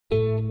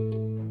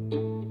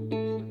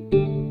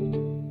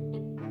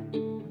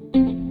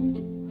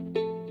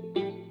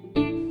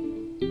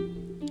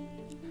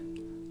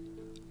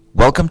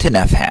Welcome to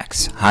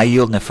NephHacks,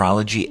 high-yield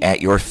nephrology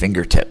at your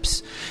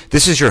fingertips.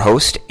 This is your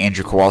host,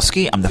 Andrew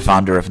Kowalski. I'm the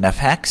founder of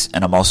NephHacks,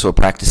 and I'm also a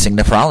practicing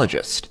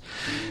nephrologist.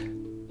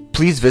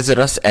 Please visit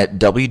us at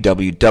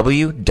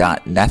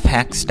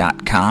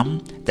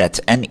www.nephhacks.com. That's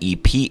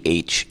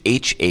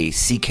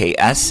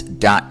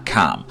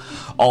NephHacks.com.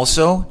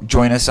 Also,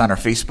 join us on our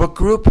Facebook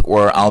group,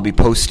 where I'll be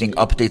posting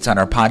updates on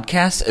our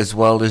podcast, as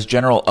well as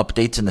general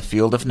updates in the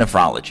field of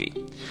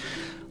nephrology.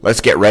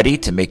 Let's get ready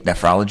to make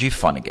nephrology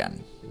fun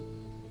again.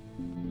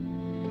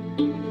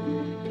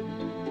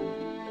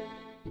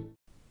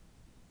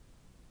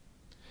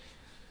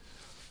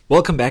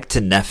 Welcome back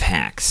to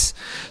NephHacks.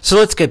 So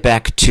let's get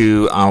back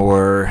to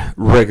our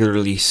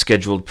regularly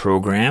scheduled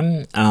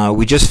program.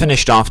 We just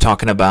finished off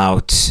talking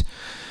about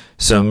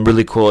some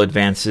really cool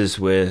advances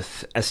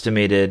with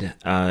estimated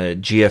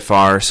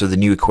GFR, so the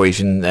new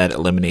equation that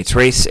eliminates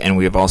race, and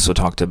we have also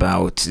talked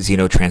about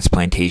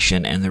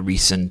xenotransplantation and the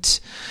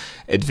recent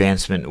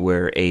advancement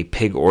where a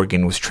pig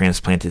organ was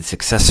transplanted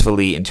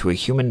successfully into a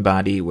human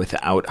body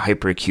without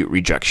hyperacute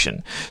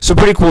rejection. So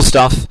pretty cool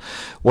stuff.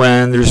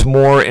 When there's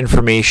more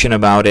information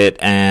about it,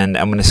 and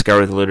I'm going to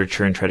scour the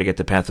literature and try to get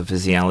the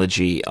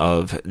pathophysiology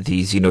of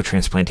the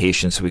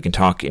xenotransplantation so we can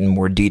talk in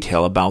more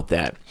detail about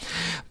that.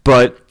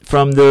 But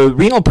from the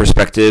renal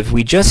perspective,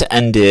 we just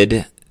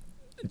ended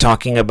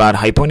talking about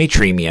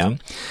hyponatremia,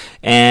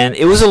 and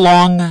it was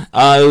it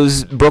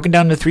was broken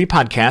down into 3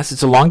 podcasts.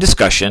 It's a long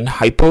discussion.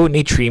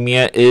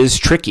 Hyponatremia is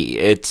tricky.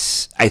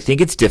 I think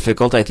it's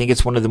difficult. I think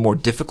it's one of the more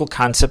difficult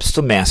concepts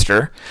to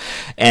master,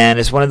 and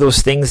it's one of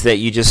those things that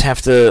you just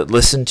have to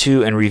listen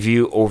to and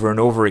review over and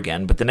over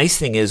again. But the nice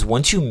thing is,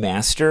 once you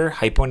master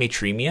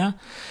hyponatremia,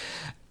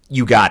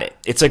 you got it.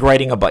 It's like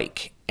riding a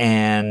bike,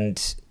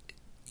 and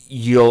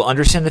you'll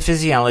understand the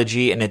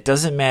physiology, and it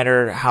doesn't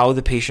matter how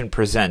the patient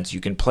presents. You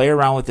can play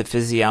around with the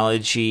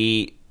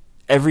physiology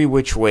every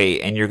which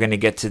way, and you're going to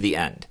get to the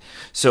end.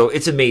 So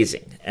it's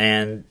amazing,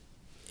 and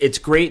it's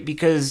great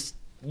because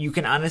you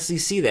can honestly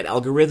see that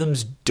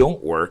algorithms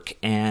don't work,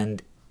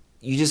 and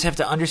you just have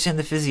to understand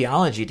the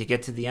physiology to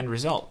get to the end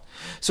result.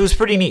 So it's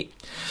pretty neat.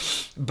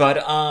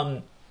 But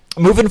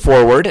moving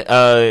forward,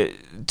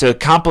 to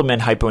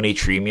complement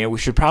hyponatremia, we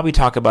should probably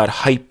talk about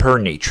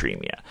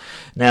hypernatremia.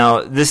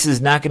 Now, this is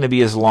not going to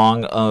be as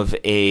long of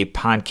a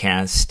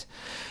podcast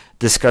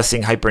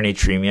discussing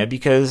hypernatremia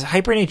because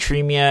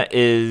hypernatremia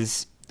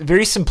is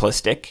very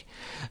simplistic.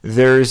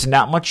 There's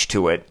not much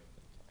to it,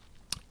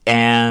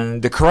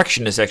 and the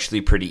correction is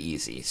actually pretty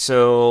easy.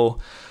 So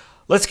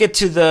let's get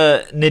to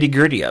the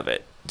nitty-gritty of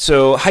it.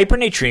 So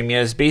hypernatremia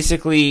is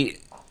basically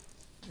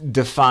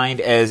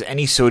defined as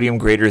any sodium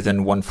greater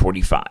than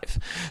 145.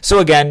 So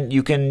again,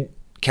 you can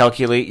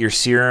calculate your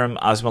serum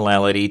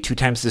osmolality 2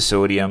 times the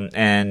sodium,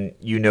 and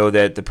you know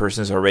that the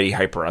person is already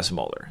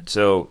hyperosmolar.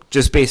 So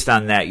just based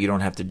on that, you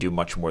don't have to do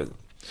much more.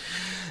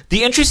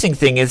 The interesting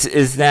thing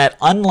is that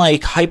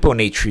unlike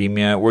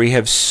hyponatremia, where you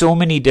have so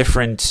many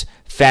different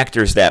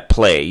factors that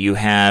play, you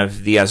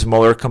have the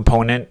osmolar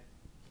component,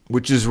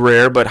 which is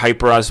rare, but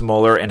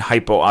hyperosmolar and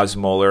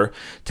hypoosmolar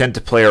tend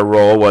to play a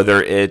role,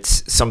 whether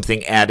it's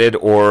something added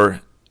or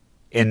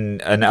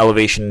in an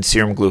elevation in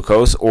serum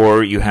glucose,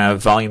 or you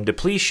have volume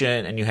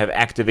depletion and you have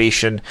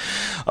activation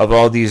of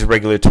all these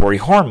regulatory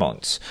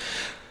hormones.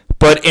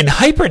 But in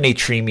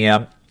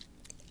hypernatremia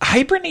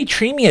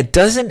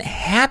doesn't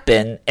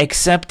happen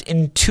except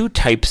in 2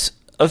 types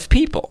of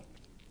people.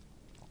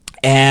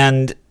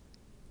 And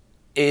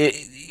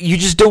you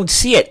just don't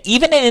see it.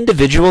 Even in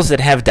individuals that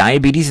have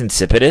diabetes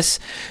insipidus,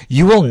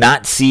 you will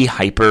not see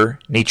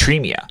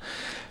hypernatremia.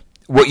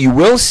 What you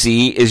will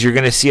see is you're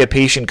going to see a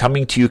patient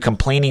coming to you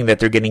complaining that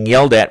they're getting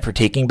yelled at for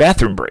taking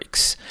bathroom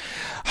breaks.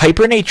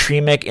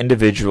 Hypernatremic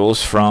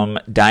individuals from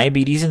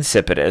diabetes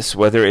insipidus,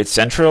 whether it's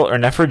central or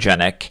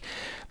nephrogenic,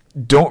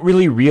 don't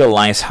really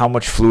realize how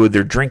much fluid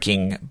they're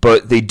drinking,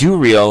 but they do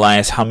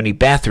realize how many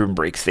bathroom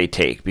breaks they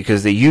take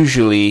because they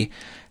usually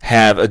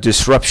have a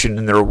disruption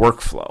in their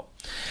workflow.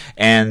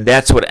 And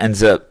that's what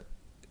ends up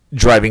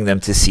driving them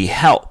to see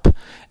help.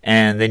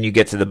 And then you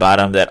get to the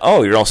bottom that,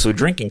 you're also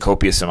drinking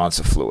copious amounts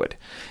of fluid.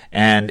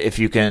 And if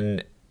you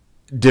can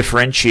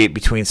differentiate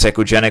between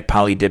psychogenic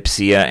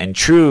polydipsia and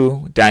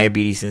true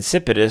diabetes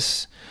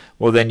insipidus,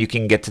 well, then you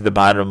can get to the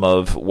bottom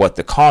of what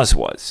the cause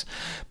was.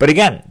 But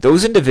again,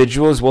 those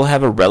individuals will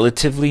have a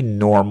relatively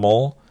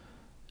normal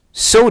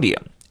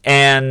sodium.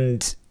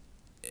 And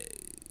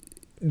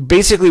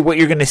basically what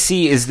you're going to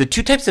see is the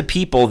 2 types of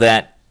people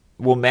that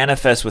will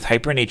manifest with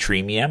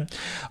hypernatremia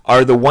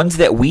are the ones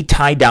that we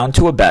tie down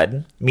to a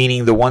bed,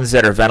 meaning the ones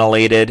that are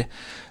ventilated,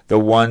 the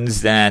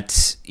ones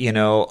that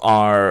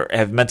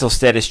have mental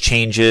status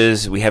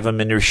changes, we have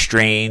them in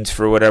restraints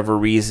for whatever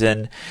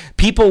reason,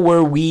 people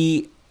where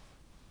we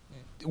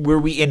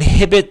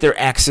inhibit their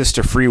access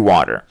to free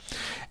water.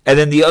 And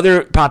then the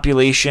other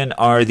population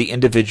are the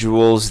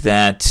individuals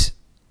that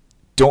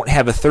don't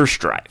have a thirst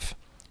drive.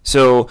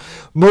 So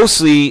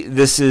mostly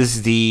this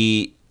is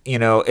the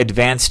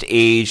advanced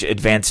age,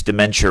 advanced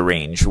dementia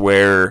range,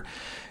 where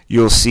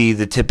you'll see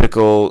the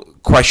typical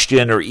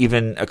question or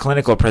even a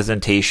clinical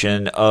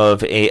presentation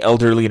of a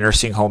elderly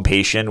nursing home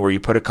patient where you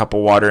put a cup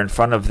of water in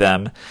front of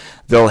them.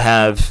 They'll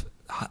have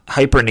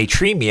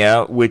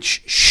hypernatremia,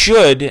 which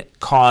should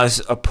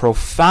cause a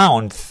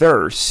profound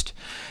thirst,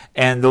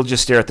 and they'll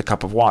just stare at the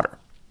cup of water.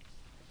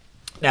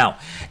 Now,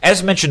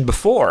 as mentioned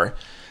before,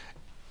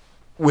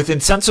 with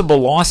insensible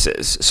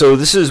losses, so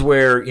this is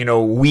where,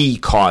 we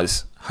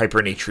cause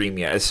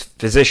hypernatremia as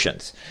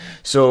physicians.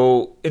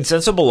 So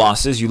insensible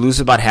losses, you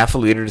lose about half a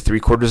liter to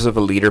 3/4 of a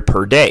liter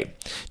per day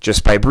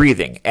just by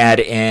breathing.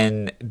 Add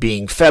in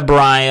being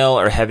febrile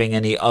or having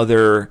any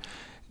other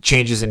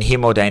changes in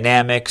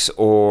hemodynamics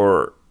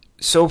or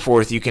so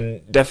forth, you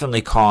can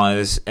definitely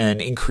cause an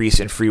increase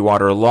in free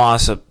water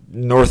loss of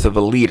north of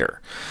a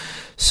liter.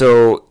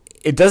 So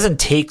it doesn't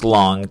take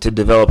long to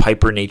develop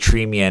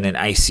hypernatremia in an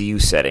ICU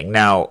setting.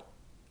 Now,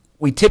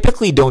 we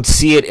typically don't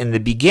see it in the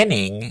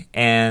beginning,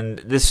 and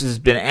this has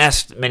been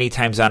asked many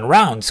times on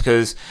rounds,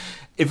 because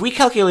if we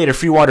calculate a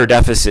free water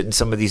deficit in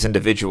some of these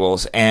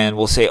individuals and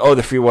we'll say,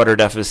 the free water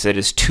deficit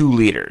is 2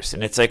 liters,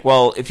 and it's like,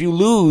 well, if you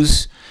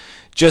lose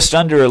just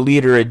under a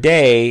liter a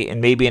day,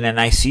 and maybe in an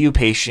ICU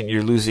patient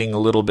you're losing a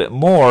little bit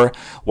more,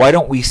 why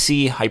don't we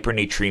see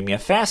hypernatremia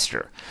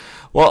faster?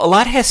 Well, a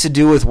lot has to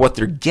do with what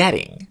they're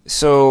getting.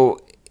 So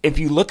if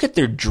you look at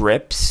their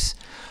drips,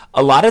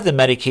 a lot of the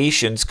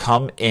medications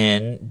come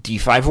in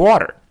D5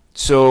 water.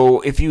 So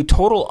if you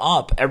total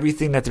up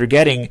everything that they're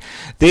getting,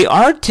 they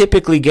are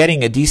typically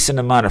getting a decent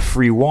amount of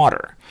free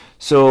water.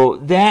 So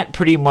that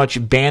pretty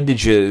much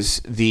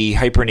bandages the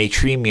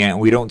hypernatremia, and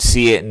we don't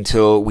see it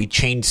until we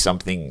change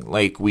something,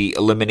 like we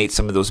eliminate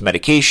some of those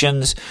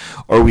medications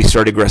or we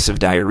start aggressive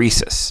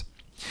diuresis.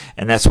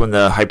 And that's when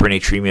the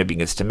hypernatremia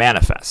begins to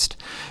manifest.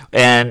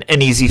 And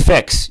an easy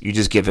fix, you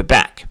just give it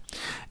back.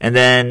 And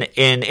then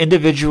in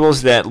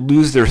individuals that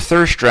lose their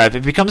thirst drive,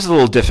 it becomes a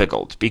little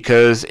difficult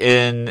because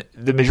in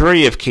the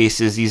majority of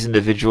cases, these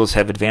individuals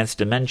have advanced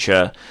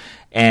dementia,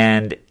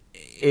 and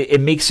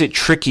it makes it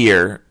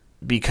trickier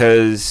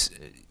because,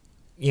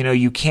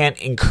 you can't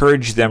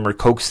encourage them or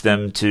coax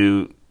them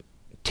to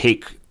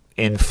take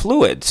in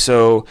fluid.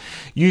 So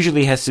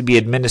usually has to be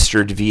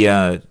administered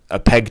via a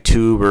PEG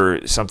tube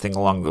or something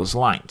along those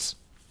lines.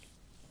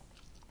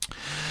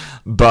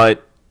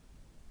 But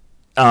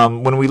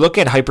when we look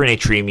at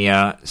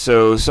hypernatremia,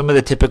 so some of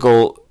the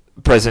typical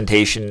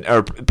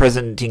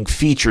presenting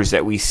features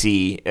that we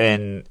see,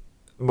 and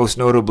most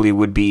notably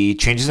would be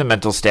changes in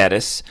mental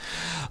status,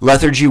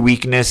 lethargy,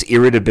 weakness,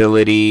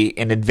 irritability.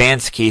 In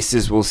advanced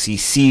cases, we'll see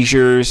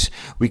seizures.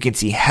 We can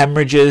see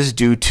hemorrhages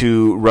due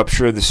to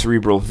rupture of the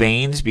cerebral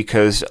veins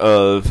because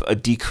of a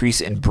decrease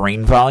in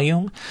brain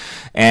volume.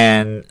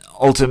 And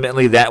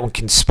ultimately, that one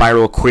can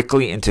spiral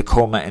quickly into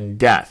coma and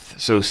death.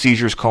 So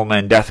seizures, coma,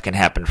 and death can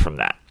happen from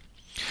that.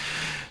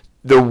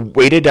 The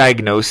way to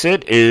diagnose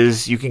it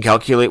is you can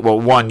calculate,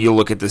 one, you'll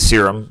look at the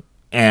serum,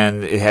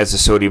 and it has a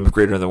sodium of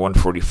greater than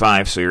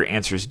 145, so your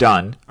answer's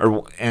done.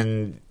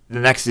 And the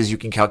next is you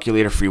can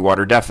calculate a free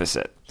water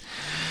deficit.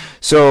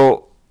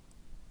 So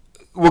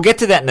we'll get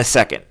to that in a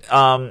second.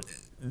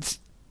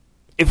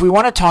 If we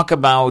want to talk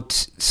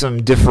about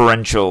some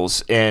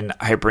differentials in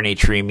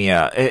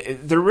hypernatremia,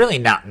 they're really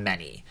not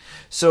many.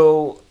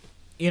 So,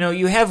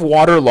 you have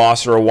water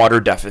loss or a water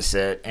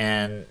deficit,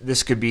 and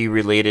this could be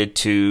related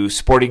to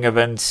sporting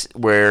events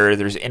where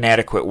there's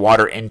inadequate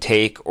water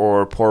intake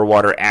or poor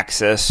water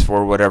access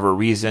for whatever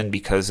reason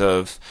because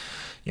of,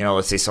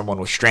 let's say someone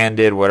was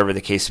stranded, whatever the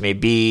case may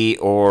be,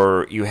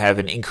 or you have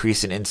an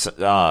increase in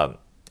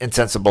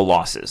insensible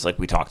losses like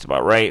we talked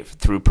about, right?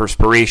 Through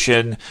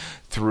perspiration,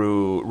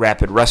 through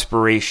rapid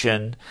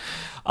respiration.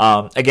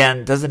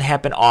 Again, doesn't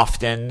happen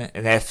often,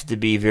 and they have to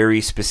be very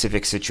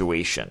specific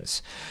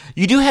situations.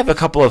 You do have a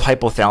couple of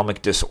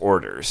hypothalamic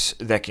disorders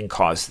that can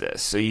cause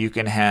this. So you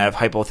can have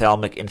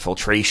hypothalamic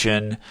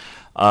infiltration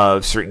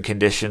of certain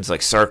conditions like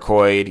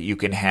sarcoid. You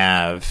can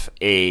have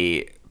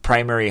a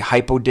primary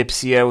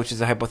hypodipsia, which is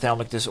a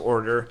hypothalamic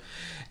disorder.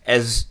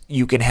 As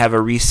you can have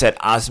a reset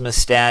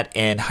osmostat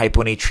in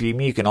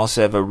hyponatremia, you can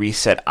also have a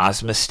reset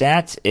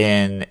osmostat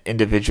in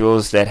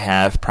individuals that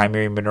have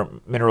primary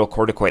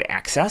mineralocorticoid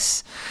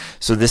access.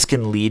 So this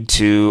can lead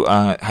to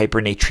a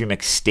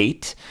hypernatremic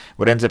state.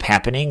 What ends up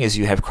happening is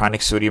you have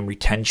chronic sodium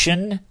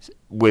retention.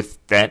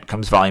 With that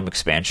comes volume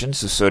expansion,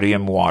 so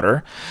sodium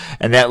water,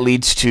 and that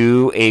leads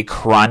to a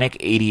chronic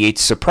ADH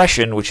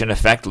suppression, which in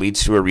effect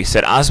leads to a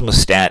reset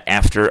osmostat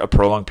after a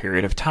prolonged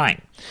period of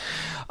time.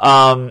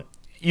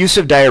 Use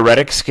of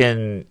diuretics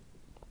can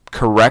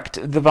correct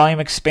the volume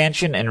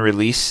expansion and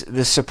release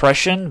the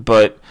suppression,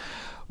 but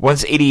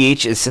once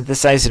ADH is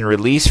synthesized and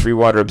released, free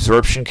water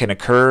absorption can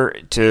occur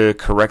to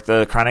correct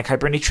the chronic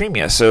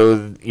hypernatremia.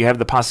 So you have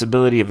the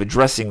possibility of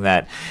addressing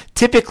that.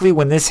 Typically,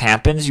 when this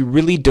happens, you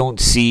really don't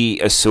see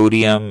a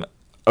sodium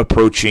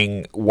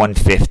approaching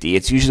 150.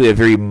 It's usually a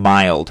very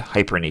mild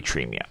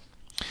hypernatremia.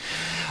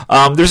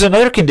 There's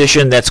another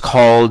condition that's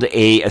called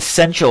a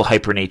essential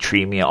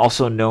hypernatremia,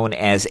 also known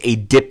as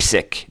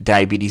adipsic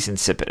diabetes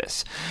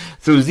insipidus.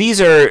 So these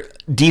are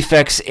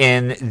defects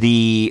in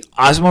the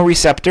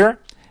osmoreceptor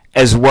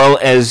as well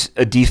as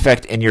a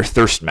defect in your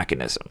thirst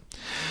mechanism.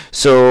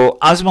 So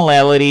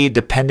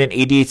osmolality-dependent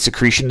ADH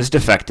secretion is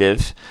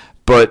defective,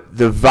 but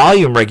the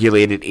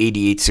volume-regulated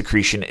ADH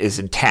secretion is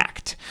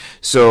intact.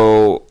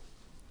 So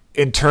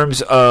in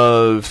terms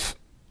of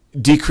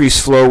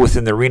decreased flow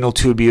within the renal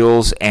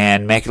tubules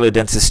and macula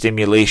densa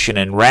stimulation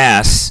and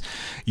RAS,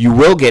 you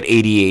will get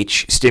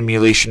ADH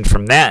stimulation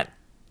from that.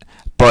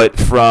 But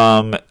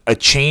from a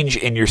change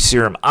in your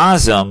serum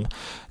osm,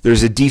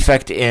 there's a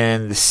defect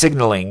in the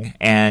signaling,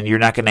 and you're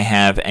not going to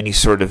have any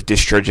sort of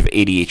discharge of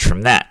ADH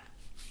from that.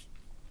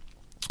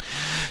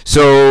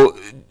 So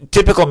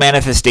typical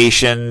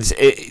manifestations,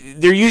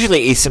 they're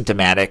usually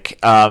asymptomatic,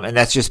 and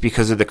that's just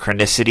because of the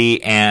chronicity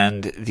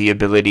and the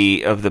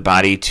ability of the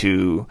body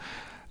to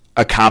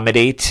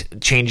accommodate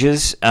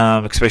changes,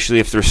 especially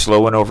if they're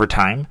slow and over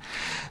time.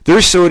 Their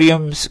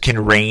sodiums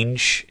can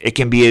range. It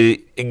can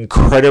be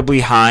incredibly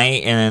high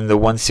in the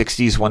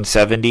 160s,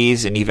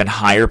 170s, and even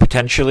higher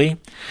potentially.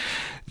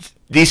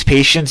 These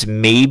patients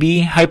may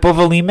be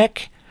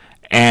hypovolemic,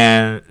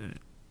 and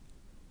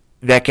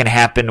that can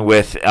happen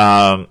with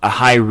a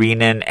high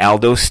renin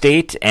aldose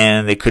state,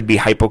 and they could be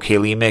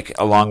hypokalemic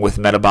along with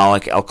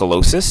metabolic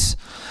alkalosis.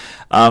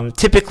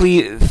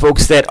 Typically,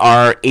 folks that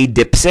are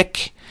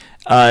adipsic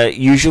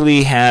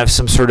usually have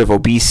some sort of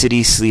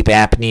obesity, sleep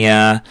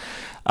apnea,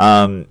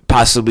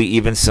 possibly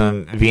even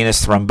some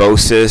venous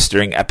thrombosis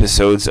during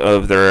episodes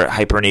of their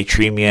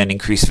hypernatremia and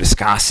increased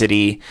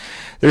viscosity.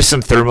 There's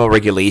some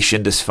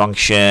thermoregulation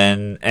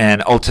dysfunction,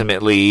 and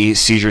ultimately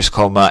seizures,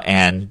 coma,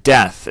 and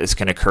death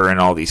can occur in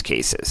all these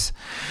cases.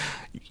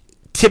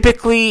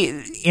 Typically,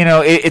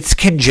 it's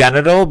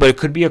congenital, but it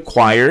could be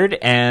acquired,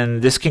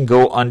 and this can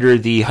go under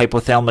the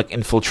hypothalamic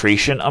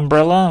infiltration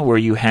umbrella, where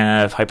you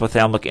have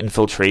hypothalamic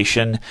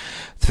infiltration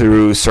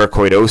through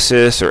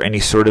sarcoidosis or any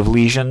sort of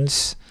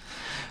lesions.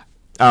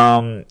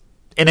 In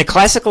a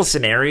classical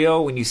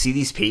scenario, when you see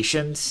these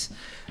patients,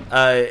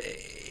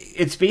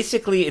 it's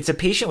a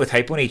patient with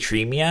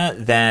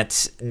hyponatremia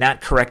that's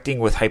not correcting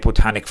with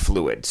hypotonic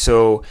fluid.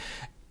 So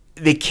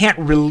they can't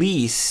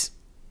release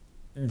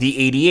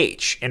the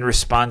ADH in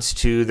response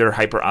to their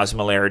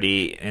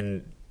hyperosmolarity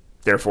and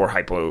therefore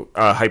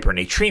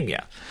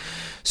hypernatremia.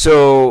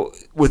 So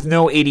with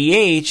no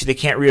ADH, they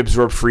can't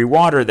reabsorb free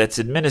water that's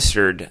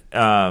administered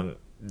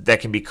that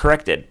can be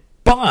corrected.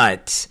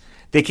 But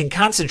they can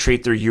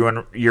concentrate their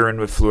urine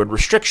with fluid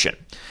restriction.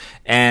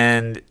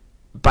 And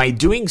by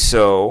doing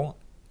so,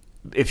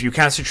 if you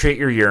concentrate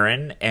your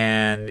urine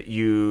and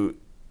you,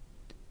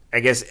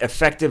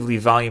 effectively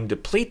volume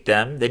deplete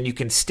them, then you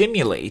can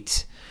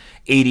stimulate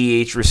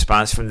ADH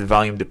response from the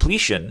volume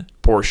depletion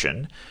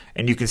portion,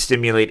 and you can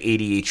stimulate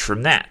ADH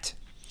from that.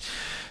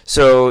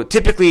 So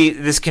typically,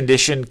 this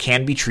condition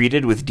can be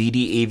treated with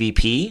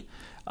DDAVP,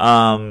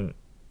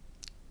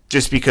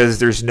 just because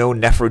there's no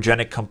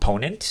nephrogenic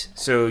component.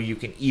 So you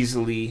can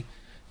easily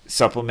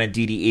supplement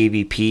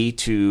DDAVP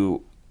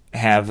to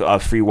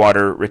have free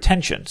water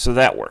retention. So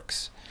that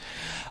works.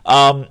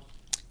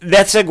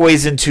 That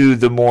segues into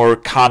the more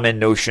common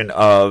notion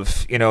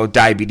of,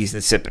 diabetes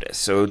insipidus.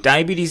 So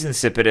diabetes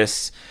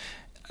insipidus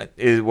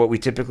is what we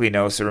typically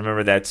know. So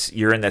remember, that's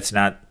urine that's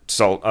not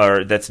salt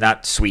or that's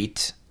not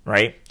sweet,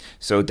 right?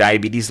 So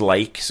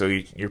diabetes-like, so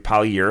you're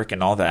polyuric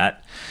and all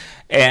that.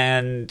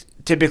 And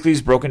typically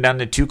is broken down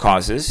into two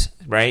causes,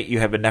 right? You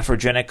have a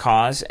nephrogenic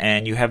cause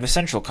and you have a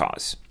central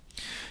cause.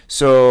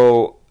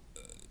 So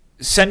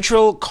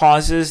central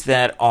causes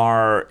that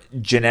are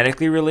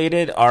genetically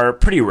related are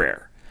pretty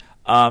rare.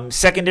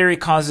 Secondary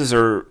causes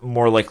are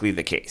more likely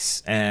the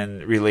case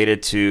and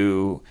related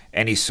to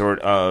any sort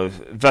of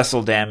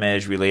vessel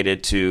damage,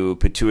 related to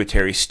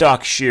pituitary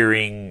stalk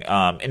shearing,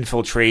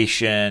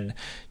 infiltration,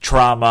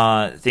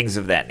 trauma, things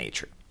of that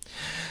nature.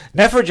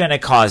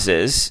 Nephrogenic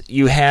causes,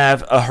 you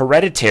have a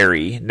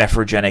hereditary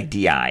nephrogenic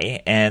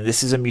DI, and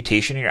this is a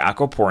mutation in your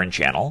aquaporin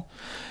channel,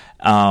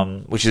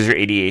 which is your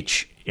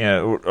ADH,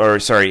 your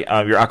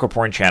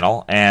aquaporin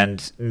channel,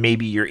 and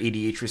maybe your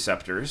ADH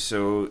receptors.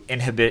 So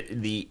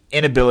inhibit the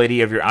inability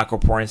of your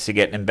aquaporins to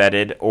get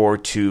embedded or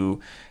to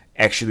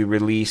actually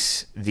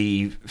release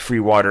the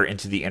free water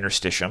into the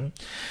interstitium.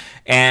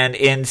 And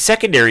in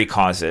secondary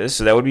causes,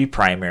 so that would be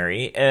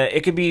primary,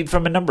 it could be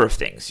from a number of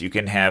things. You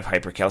can have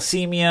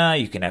hypercalcemia,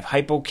 you can have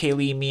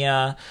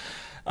hypokalemia,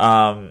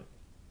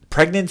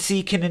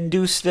 pregnancy can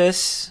induce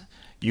this.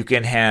 You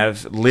can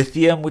have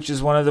lithium, which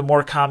is one of the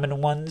more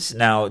common ones.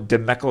 Now,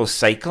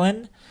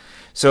 dimethylcycline.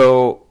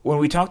 So when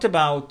we talked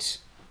about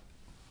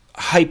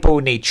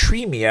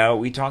hyponatremia,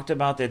 we talked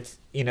about that,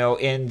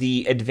 in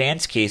the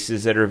advanced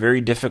cases that are very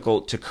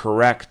difficult to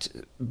correct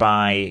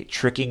by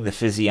tricking the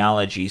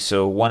physiology.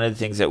 So one of the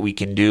things that we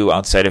can do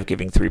outside of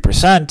giving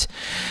 3%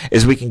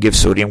 is we can give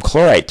sodium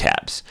chloride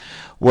tabs.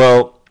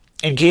 Well,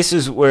 in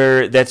cases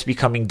where that's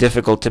becoming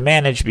difficult to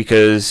manage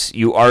because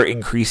you are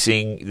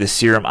increasing the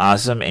serum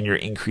osm and you're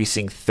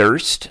increasing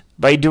thirst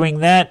by doing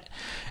that,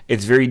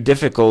 it's very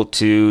difficult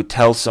to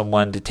tell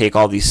someone to take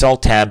all these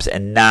salt tabs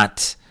and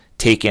not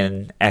take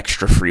in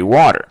extra free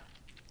water.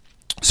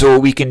 So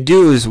what we can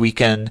do is we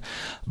can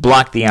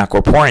block the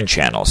aquaporin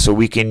channel. So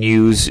we can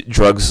use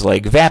drugs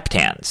like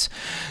Vaptans.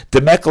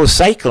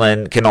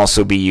 Dimeclocycline can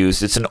also be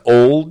used. It's an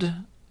old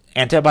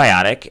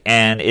antibiotic,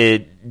 and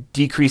it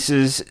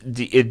decreases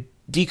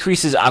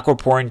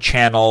aquaporin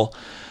channel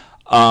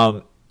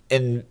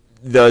in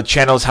the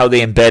channels, how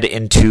they embed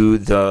into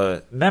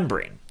the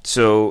membrane.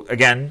 So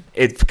again,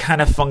 it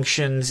kind of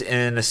functions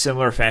in a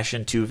similar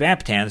fashion to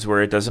Vaptans,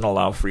 where it doesn't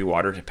allow free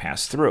water to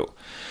pass through.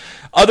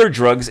 Other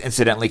drugs,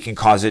 incidentally, can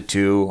cause it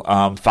too.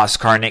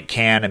 Foscarnet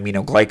can,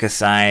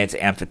 aminoglycosides,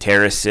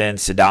 amphotericin,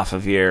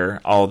 cidofovir,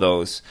 all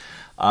those.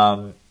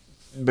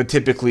 But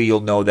typically, you'll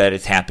know that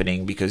it's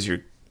happening because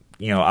you're,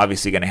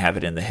 obviously going to have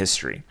it in the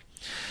history.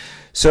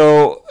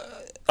 So,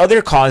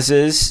 other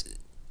causes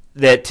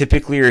that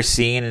typically are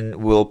seen and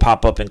will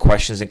pop up in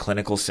questions in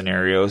clinical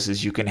scenarios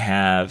is you can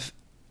have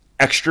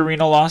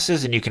extrarenal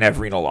losses and you can have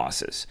renal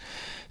losses.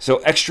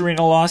 So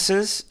extrarenal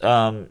losses,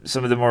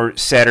 some of the more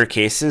sadder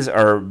cases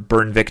are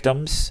burn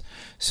victims.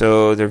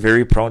 So they're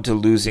very prone to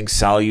losing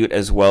solute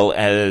as well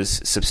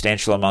as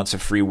substantial amounts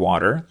of free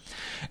water.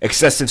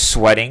 Excessive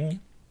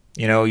sweating,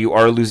 you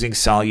are losing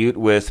solute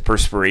with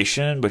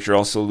perspiration, but you're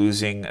also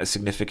losing a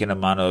significant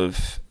amount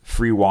of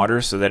free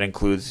water. So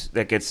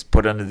that gets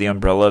put under the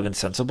umbrella of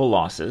insensible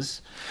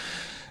losses.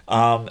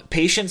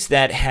 Patients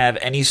that have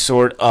any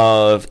sort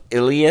of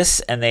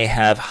ileus and they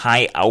have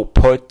high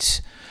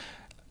output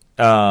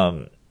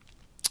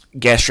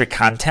gastric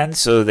content,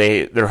 so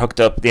they're hooked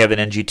up, they have an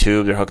NG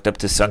tube, they're hooked up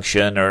to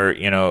suction or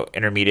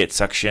intermediate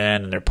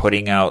suction, and they're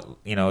putting out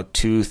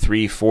 2,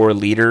 3, 4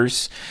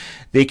 liters.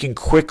 They can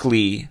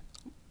quickly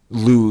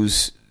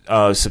lose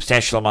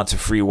substantial amounts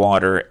of free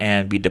water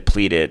and be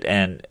depleted.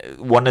 And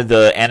one of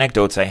the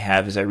anecdotes I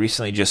have is I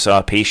recently just saw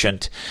a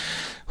patient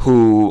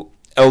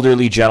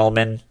elderly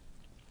gentleman,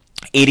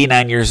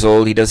 89 years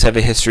old. He does have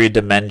a history of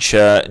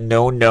dementia,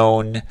 no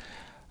known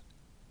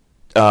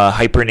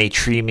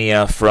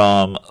hypernatremia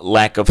from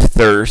lack of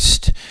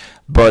thirst,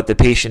 but the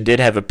patient did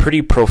have a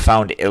pretty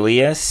profound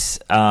ileus,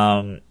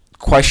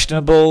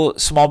 questionable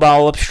small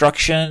bowel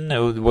obstruction. I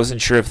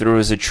wasn't sure if there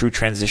was a true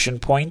transition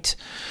point.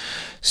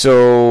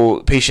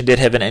 So patient did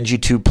have an NG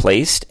tube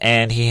placed,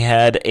 and he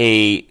had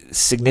a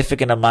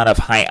significant amount of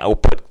high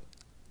output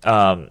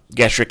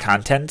gastric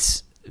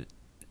contents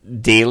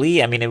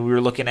daily. We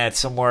were looking at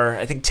somewhere,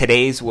 I think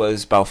today's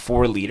was about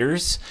 4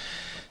 liters.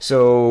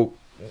 So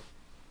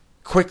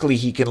quickly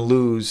he can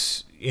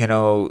lose,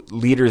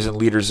 liters and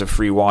liters of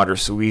free water.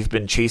 So we've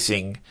been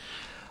chasing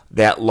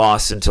that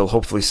loss until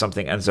hopefully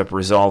something ends up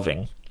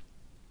resolving.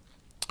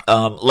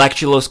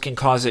 Lactulose can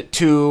cause it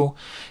too,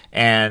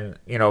 and,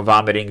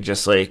 vomiting,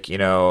 just like,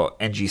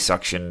 NG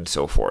suction and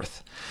so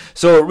forth.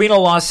 So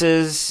renal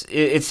losses,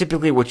 it's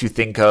typically what you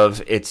think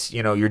of. It's,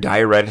 your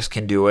diuretics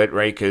can do it,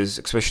 right? Because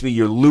especially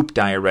your loop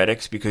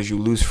diuretics, because you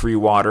lose free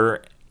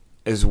water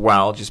as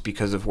well, just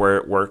because of where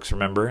it works.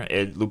 Remember,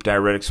 loop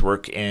diuretics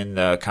work in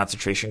the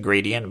concentration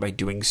gradient. By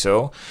doing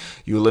so,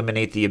 you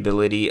eliminate the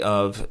ability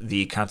of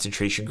the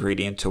concentration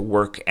gradient to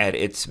work at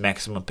its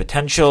maximum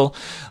potential,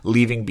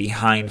 leaving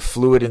behind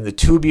fluid in the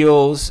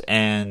tubules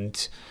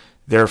and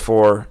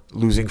therefore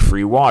losing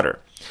free water.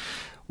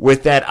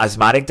 With that,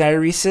 osmotic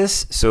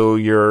diuresis, so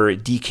your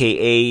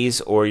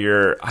DKAs or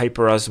your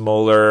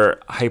hyperosmolar,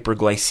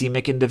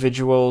 hyperglycemic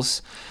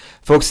individuals,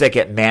 folks that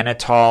get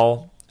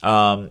mannitol,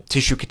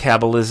 tissue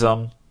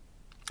catabolism.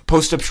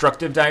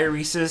 Post-obstructive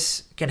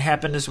diuresis can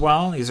happen as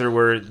well. These are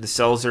where the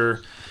cells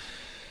are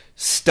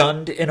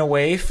stunned in a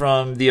way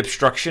from the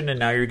obstruction, and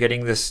now you're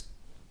getting this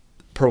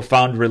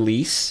profound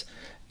release.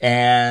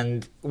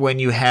 And when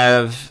you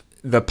have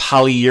the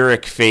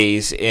polyuric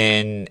phase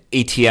in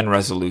ATN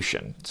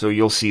resolution, so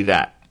you'll see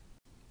that.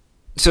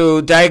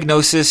 So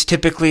diagnosis,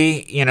 typically,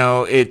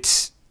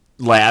 it's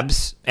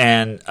labs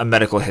and a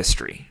medical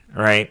history,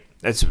 right?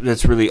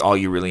 That's really all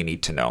you really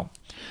need to know.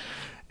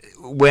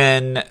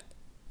 When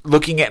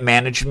looking at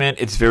management,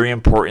 it's very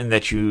important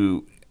that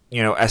you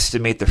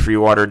estimate the free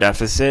water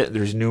deficit.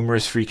 There's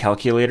numerous free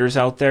calculators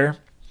out there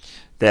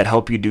that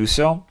help you do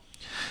so.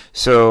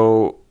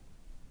 So,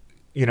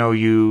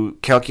 you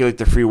calculate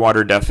the free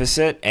water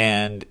deficit,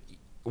 and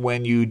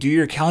when you do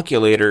your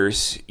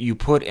calculators, you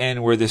put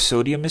in where the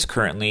sodium is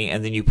currently,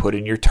 and then you put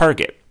in your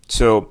target.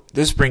 So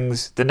this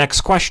brings the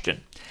next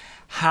question.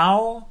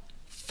 How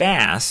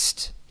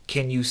fast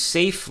can you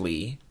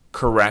safely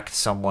correct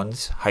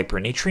someone's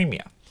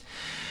hypernatremia?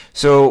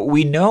 So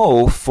we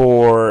know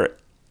for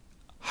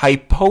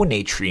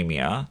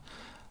hyponatremia,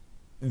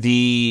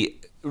 the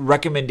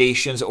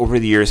recommendations over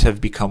the years have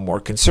become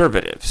more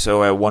conservative.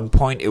 So at one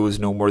point, it was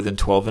no more than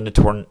 12 in a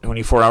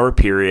 24-hour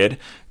period.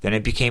 Then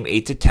it became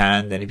 8 to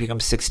 10. Then it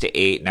becomes 6 to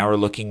 8. Now we're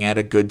looking at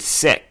a good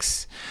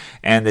 6.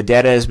 And the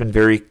data has been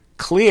very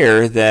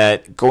clear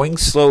that going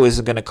slow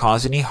isn't going to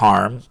cause any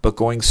harm, but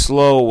going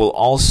slow will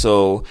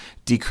also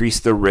decrease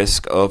the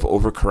risk of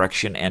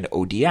overcorrection and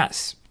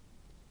ODS.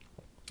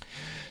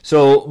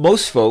 So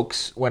most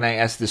folks, when I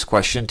ask this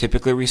question,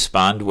 typically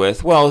respond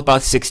with, well,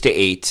 about 6 to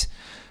 8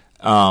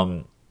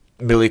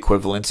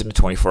 milliequivalents in a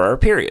 24-hour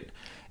period.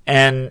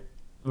 And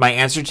my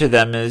answer to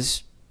them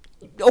is,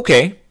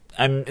 okay,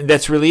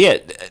 that's really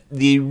it.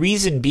 The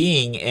reason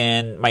being,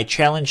 and my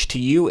challenge to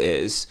you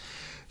is,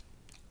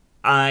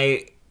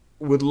 I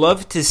would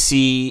love to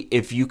see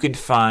if you can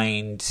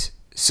find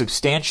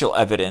substantial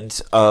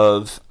evidence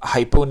of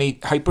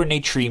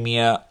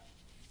hypernatremia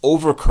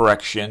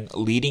overcorrection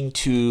leading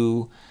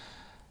to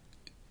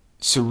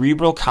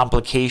cerebral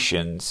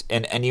complications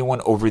in anyone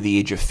over the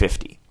age of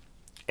 50.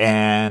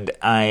 And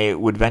I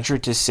would venture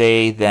to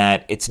say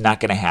that it's not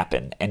going to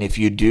happen. And if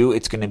you do,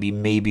 it's going to be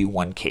maybe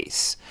one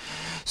case.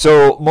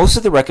 So most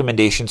of the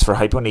recommendations for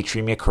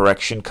hyponatremia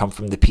correction come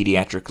from the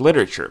pediatric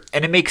literature.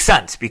 And it makes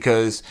sense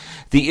because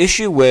the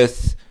issue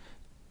with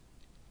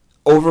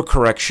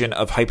overcorrection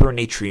of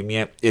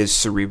hypernatremia is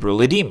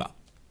cerebral edema.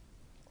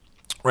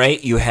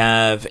 Right? You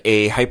have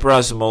a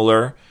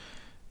hyperosmolar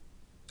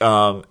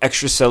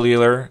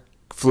extracellular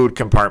fluid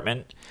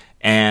compartment,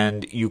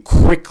 and you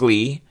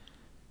quickly,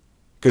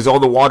 because all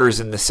the water is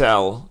in the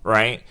cell,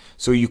 right?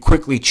 So you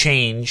quickly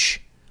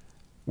change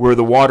where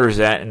the water is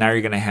at, and now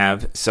you're going to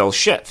have cell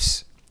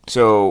shifts.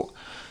 So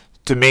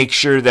to make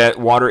sure that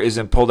water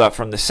isn't pulled out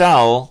from the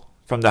cell,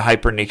 from the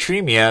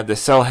hypernatremia, the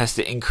cell has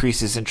to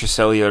increase its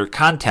intracellular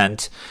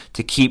content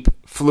to keep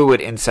fluid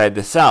inside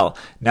the cell.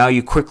 Now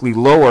you quickly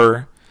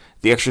lower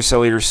the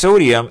extracellular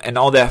sodium, and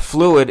all that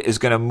fluid is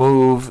going to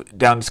move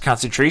down its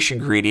concentration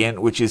gradient,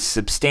 which is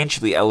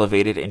substantially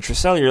elevated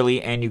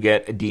intracellularly, and you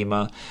get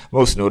edema,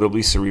 most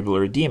notably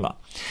cerebral edema.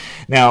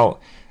 Now,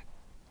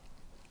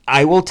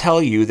 I will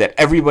tell you that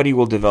everybody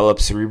will develop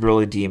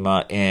cerebral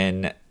edema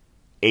in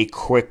a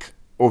quick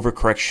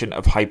overcorrection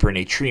of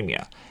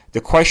hypernatremia. The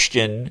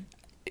question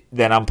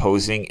that I'm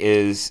posing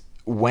is,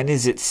 when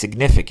is it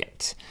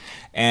significant?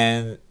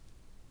 And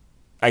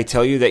I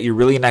tell you that you're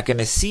really not going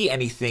to see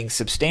anything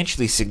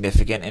substantially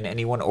significant in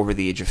anyone over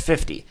the age of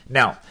 50.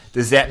 Now,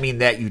 does that mean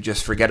that you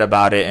just forget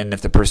about it, and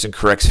if the person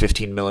corrects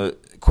 15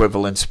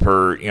 milliequivalents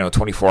per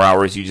 24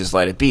 hours, you just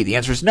let it be? The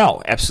answer is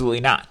no, absolutely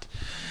not.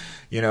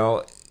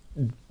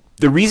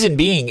 The reason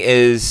being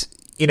is,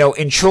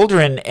 in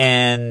children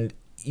and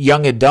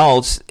young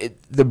adults,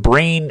 the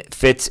brain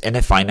fits in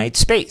a finite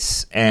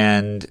space,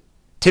 and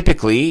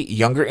typically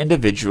younger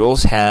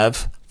individuals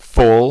have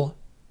full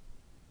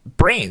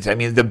brains. I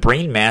mean, the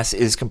brain mass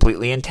is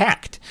completely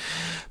intact.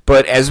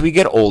 But as we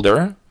get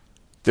older,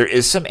 there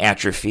is some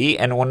atrophy,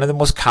 and one of the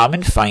most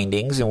common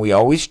findings, and we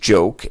always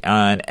joke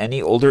on any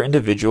older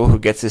individual who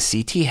gets a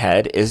CT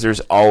head, is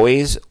there's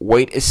always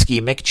white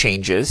ischemic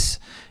changes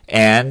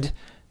and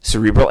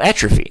cerebral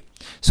atrophy.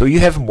 So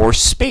you have more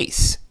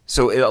space.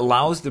 So it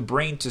allows the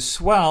brain to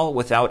swell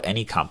without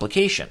any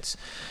complications.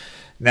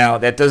 Now,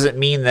 that doesn't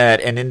mean that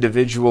an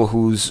individual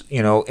who's,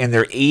 in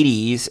their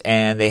 80s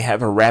and they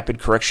have a rapid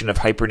correction of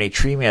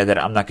hypernatremia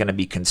that I'm not going to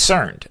be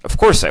concerned. Of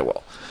course I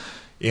will.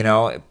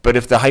 But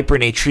if the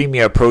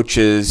hypernatremia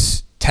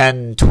approaches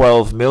 10,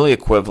 12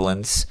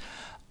 milliequivalents,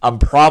 I'm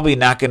probably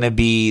not going to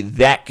be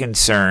that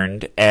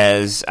concerned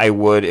as I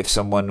would if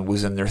someone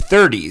was in their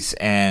 30s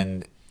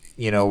and,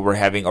 we're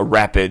having a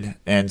rapid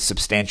and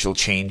substantial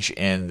change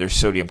in their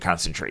sodium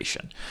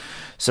concentration.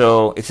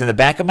 So it's in the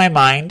back of my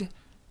mind.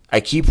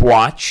 I keep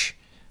watch,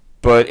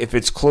 but if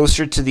it's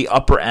closer to the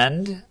upper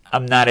end,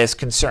 I'm not as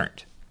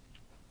concerned.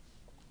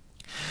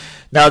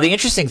 Now, the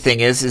interesting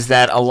thing is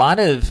that a lot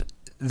of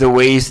the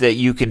ways that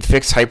you can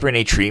fix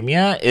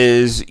hypernatremia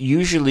is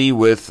usually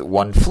with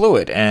one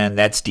fluid, and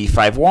that's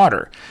D5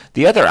 water.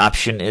 The other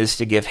option is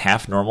to give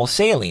half normal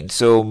saline.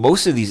 So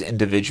most of these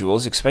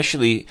individuals,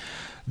 especially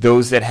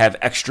those that have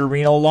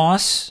extrarenal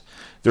loss,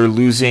 they're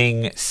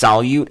losing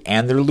solute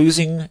and they're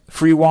losing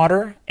free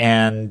water,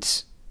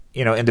 and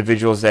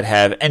individuals that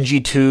have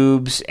NG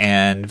tubes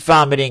and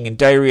vomiting and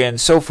diarrhea and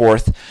so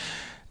forth,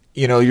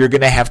 you're going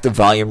to have to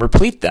volume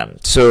replete them.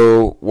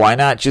 So why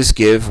not just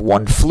give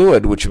one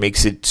fluid, which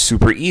makes it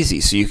super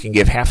easy? So you can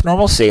give half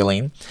normal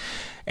saline,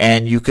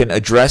 and you can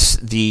address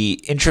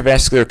the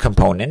intravascular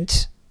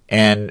component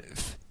and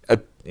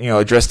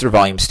address their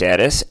volume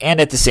status, and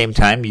at the same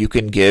time you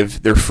can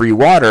give their free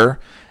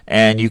water,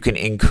 and you can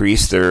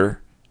increase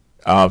their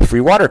free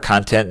water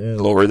content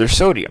and lower their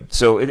sodium.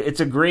 So it's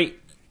a great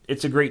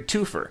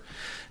twofer.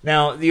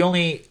 Now, the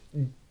only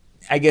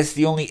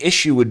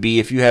issue would be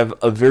if you have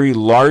a very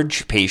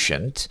large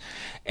patient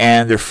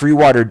and their free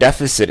water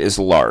deficit is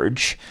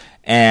large,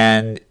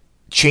 and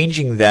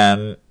changing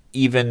them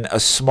even a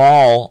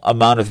small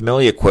amount of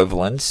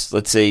milliequivalents,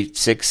 let's say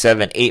 6,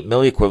 7, 8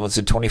 milliequivalents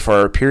in a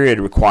 24-hour period,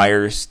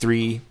 requires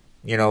 3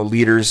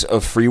 liters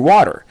of free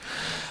water.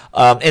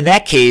 In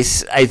that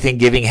case, I think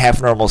giving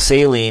half normal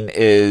saline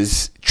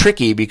is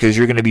tricky because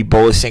you're going to be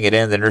bolusing it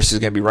in. The nurse is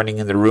going to be running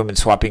in the room and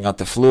swapping out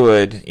the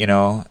fluid,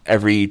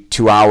 every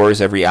 2 hours,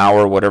 every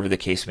hour, whatever the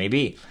case may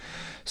be.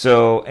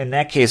 So in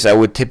that case, I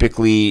would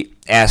typically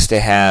ask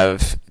to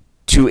have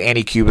 2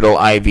 anticubital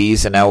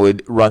IVs, and I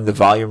would run the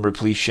volume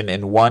repletion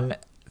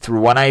through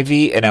one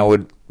IV, and I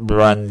would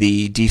run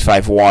the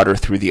D5 water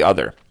through the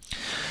other.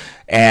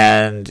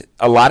 And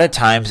a lot of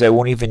times I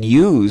won't even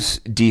use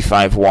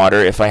D5 water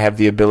if I have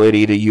the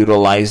ability to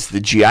utilize the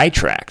GI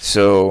tract.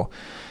 So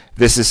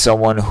this is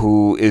someone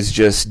who is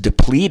just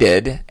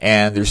depleted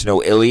and there's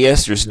no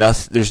ileus,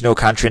 there's no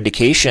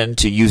contraindication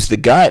to use the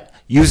gut.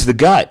 Use the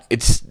gut.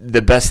 It's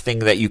the best thing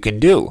that you can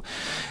do.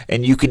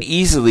 And you can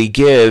easily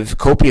give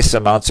copious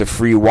amounts of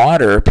free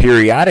water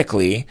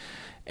periodically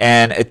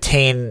and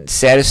attain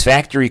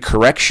satisfactory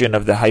correction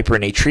of the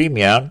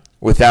hypernatremia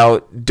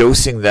without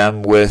dosing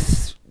them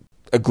with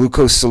a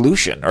glucose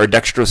solution or a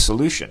dextrose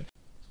solution.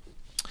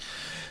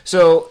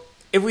 So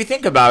if we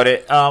think about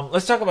it,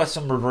 let's talk about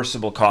some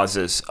reversible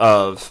causes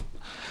of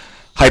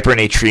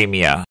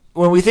hypernatremia.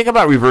 When we think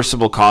about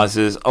reversible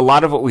causes, a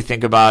lot of what we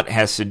think about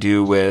has to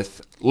do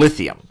with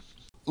lithium.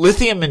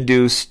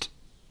 Lithium-induced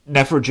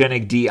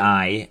nephrogenic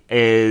DI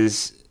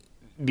is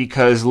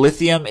because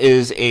lithium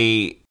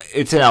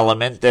it's an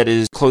element that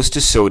is close to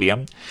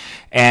sodium,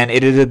 and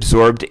it is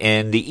absorbed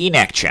in the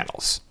ENaC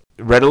channels,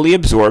 readily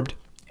absorbed.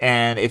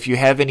 And if you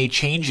have any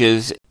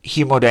changes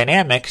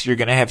hemodynamics, you're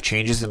going to have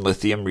changes in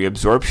lithium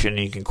reabsorption, and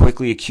you can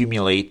quickly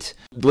accumulate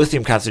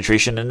lithium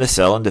concentration in the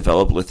cell and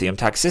develop lithium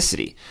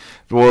toxicity.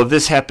 Well, if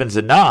this happens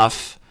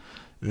enough,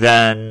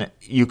 then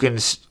you can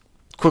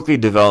quickly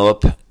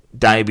develop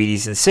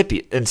diabetes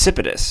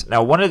insipidus.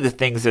 Now, one of the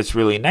things that's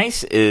really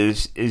nice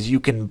is you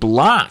can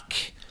block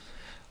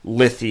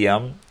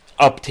lithium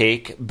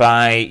uptake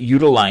by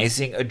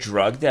utilizing a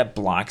drug that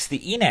blocks the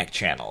ENaC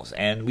channels,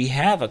 and we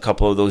have a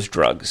couple of those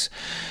drugs.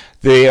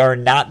 They are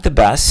not the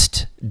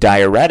best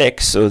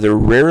diuretics, so they're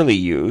rarely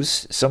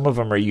used. Some of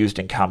them are used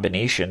in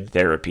combination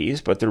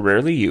therapies, but they're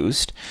rarely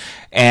used,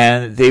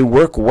 and they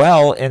work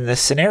well in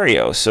this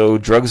scenario. So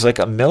drugs like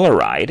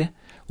amiloride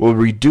will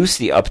reduce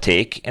the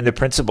uptake in the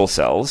principal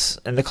cells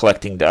in the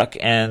collecting duct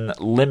and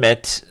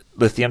limit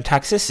lithium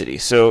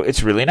toxicity. So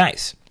it's really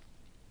nice.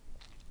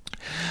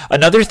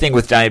 Another thing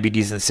with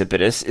diabetes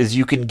insipidus is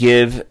you can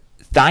give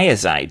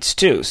thiazides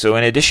too. So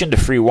in addition to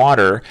free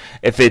water,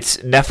 if it's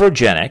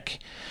nephrogenic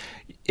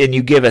and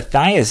you give a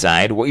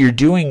thiazide, what you're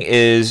doing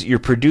is you're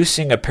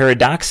producing a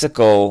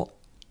paradoxical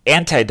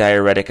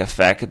antidiuretic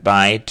effect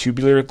by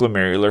tubular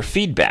glomerular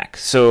feedback.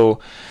 So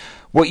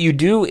what you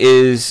do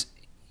is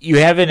you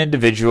have an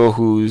individual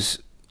who's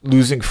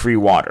losing free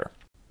water.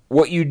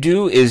 What you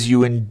do is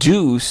you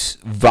induce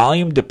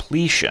volume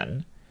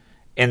depletion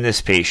in this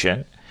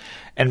patient,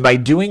 and by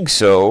doing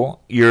so,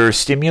 you're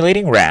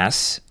stimulating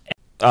RAS.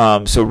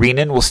 So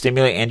renin will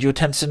stimulate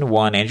angiotensin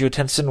 1.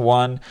 Angiotensin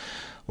 1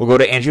 will go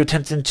to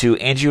angiotensin 2.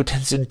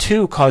 Angiotensin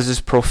 2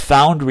 causes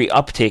profound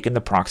reuptake in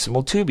the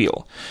proximal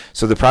tubule.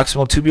 So the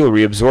proximal tubule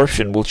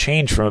reabsorption will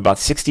change from about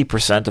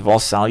 60% of all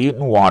solute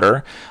in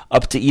water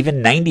up to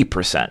even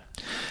 90%.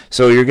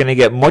 So you're going to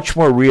get much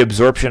more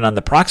reabsorption on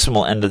the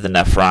proximal end of the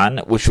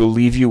nephron, which will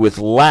leave you with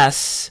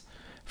less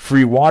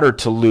free water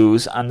to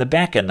lose on the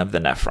back end of the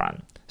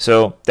nephron.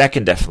 So that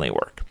can definitely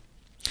work.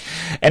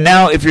 And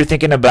now if you're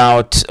thinking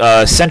about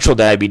central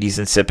diabetes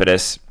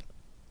insipidus,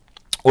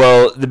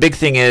 well, the big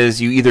thing is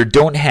you either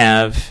don't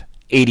have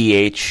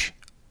ADH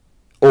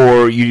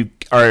or you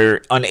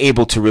are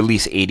unable to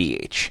release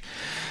ADH.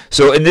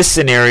 So in this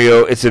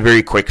scenario, it's a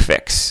very quick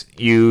fix.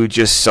 You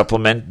just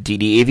supplement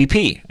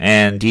DDAVP,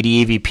 and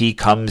DDAVP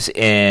comes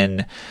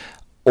in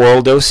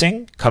oral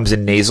dosing, comes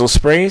in nasal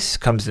sprays,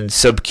 comes in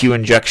sub-Q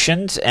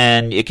injections,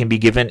 and it can be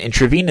given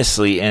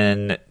intravenously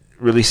in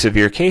really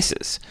severe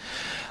cases.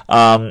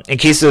 In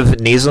case of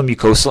nasal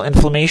mucosal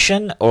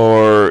inflammation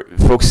or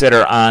folks that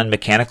are on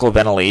mechanical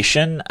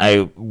ventilation,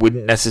 I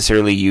wouldn't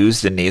necessarily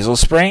use the nasal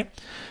spray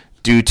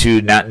due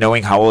to not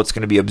knowing how well it's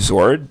going to be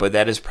absorbed, but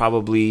that is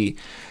probably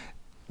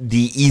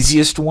the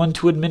easiest one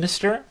to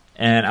administer,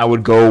 and I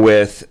would go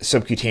with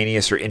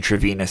subcutaneous or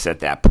intravenous at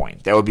that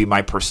point. That would be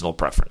my personal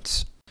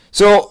preference.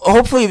 So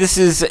hopefully this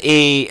is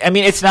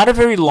it's not a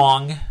very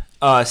long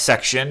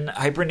section.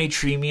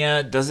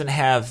 Hypernatremia doesn't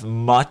have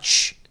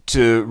much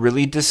to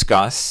really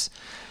discuss.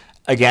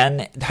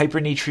 Again,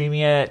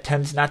 hypernatremia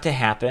tends not to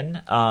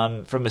happen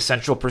from a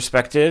central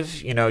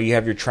perspective. You know, you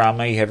have your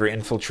trauma, you have your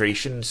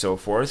infiltration, and so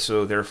forth.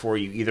 So therefore,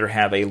 you either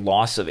have a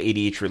loss of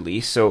ADH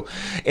release. So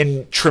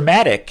in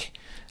traumatic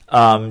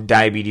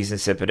diabetes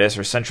insipidus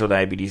or central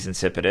diabetes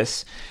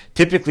insipidus,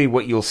 typically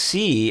what you'll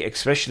see,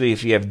 especially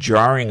if you have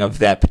jarring of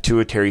that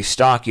pituitary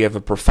stalk, you have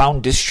a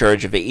profound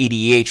discharge of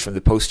ADH from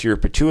the posterior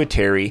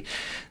pituitary,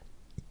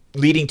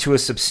 leading to a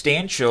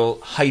substantial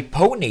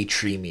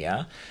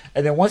hyponatremia.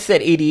 And then once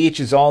that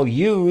ADH is all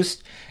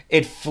used,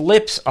 it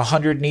flips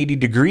 180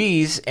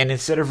 degrees, and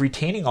instead of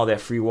retaining all that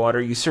free water,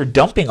 you start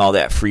dumping all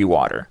that free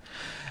water.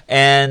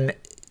 And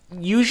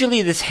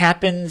usually this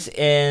happens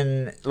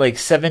in like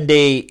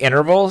 7-day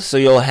intervals. So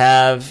you'll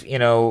have,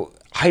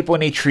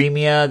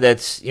 hyponatremia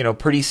that's,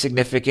 pretty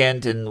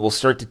significant and will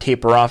start to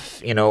taper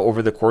off,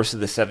 over the course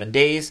of the 7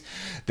 days.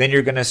 Then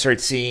you're going to start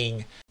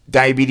seeing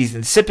diabetes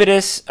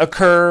insipidus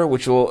occur,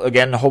 which will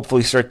again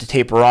hopefully start to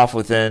taper off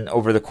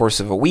over the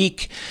course of a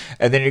week,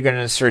 and then you're going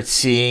to start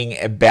seeing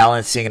a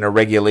balancing and a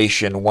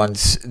regulation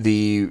once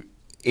the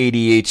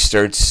ADH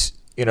starts,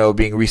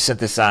 being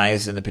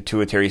resynthesized and the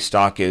pituitary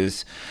stalk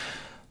is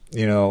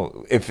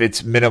if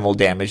it's minimal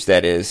damage,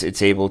 that is,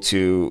 it's able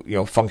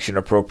to, function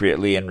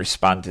appropriately and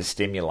respond to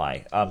stimuli.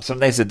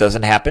 Sometimes it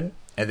doesn't happen,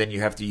 and then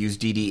you have to use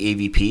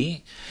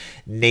DDAVP.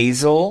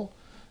 Nasal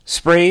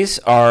sprays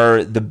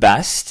are the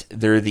best.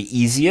 They're the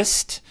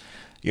easiest.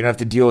 You don't have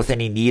to deal with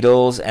any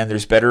needles, and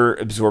there's better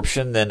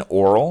absorption than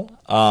oral.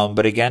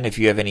 But again, if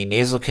you have any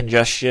nasal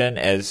congestion,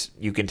 as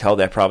you can tell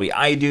that probably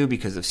I do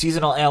because of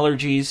seasonal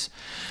allergies,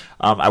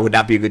 I would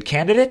not be a good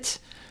candidate.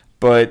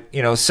 But,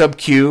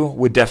 sub-Q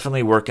would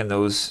definitely work in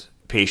those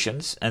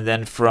patients. And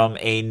then from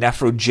a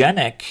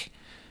nephrogenic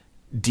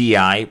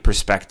DI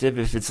perspective,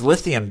 if it's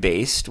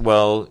lithium-based,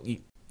 well,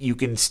 you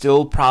can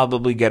still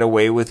probably get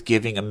away with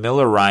giving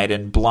amiloride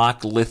and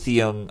block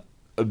lithium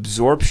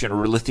absorption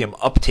or lithium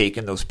uptake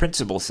in those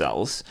principal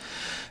cells.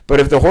 But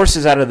if the horse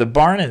is out of the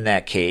barn in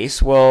that case,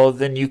 well,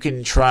 then you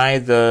can try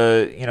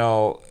the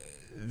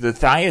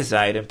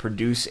thiazide and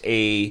produce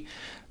a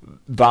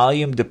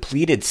volume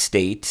depleted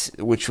state,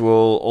 which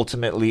will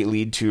ultimately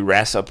lead to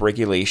RAS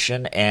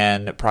upregulation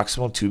and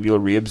proximal tubular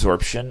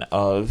reabsorption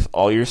of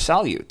all your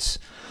solutes.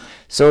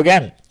 So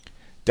again,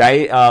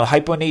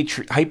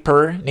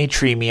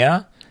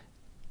 hypernatremia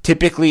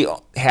typically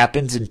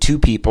happens in two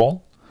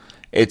people.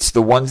 It's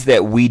the ones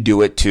that we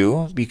do it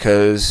to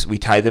because we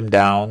tie them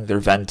down, they're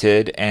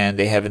vented, and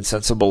they have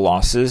insensible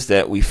losses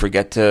that we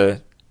forget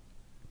to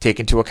take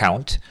into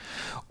account.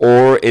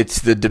 Or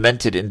it's the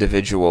demented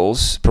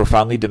individuals,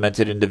 profoundly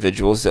demented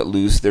individuals that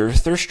lose their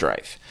thirst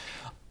drive.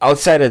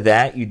 Outside of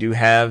that, you do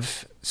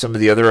have some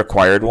of the other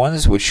acquired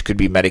ones, which could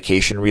be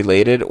medication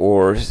related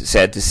or,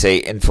 sad to say,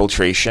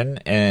 infiltration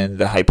in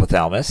the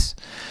hypothalamus.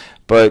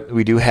 But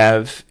we do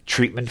have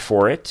treatment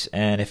for it,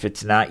 and if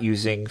it's not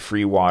using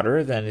free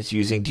water, then it's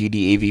using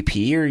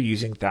DDAVP or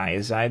using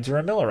thiazides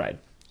or amiloride.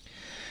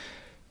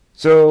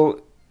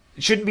 So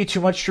it shouldn't be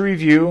too much to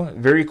review.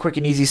 Very quick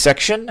and easy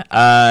section.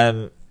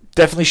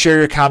 Definitely share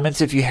your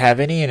comments if you have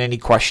any and any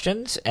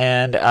questions,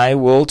 and I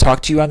will talk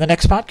to you on the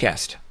next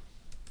podcast.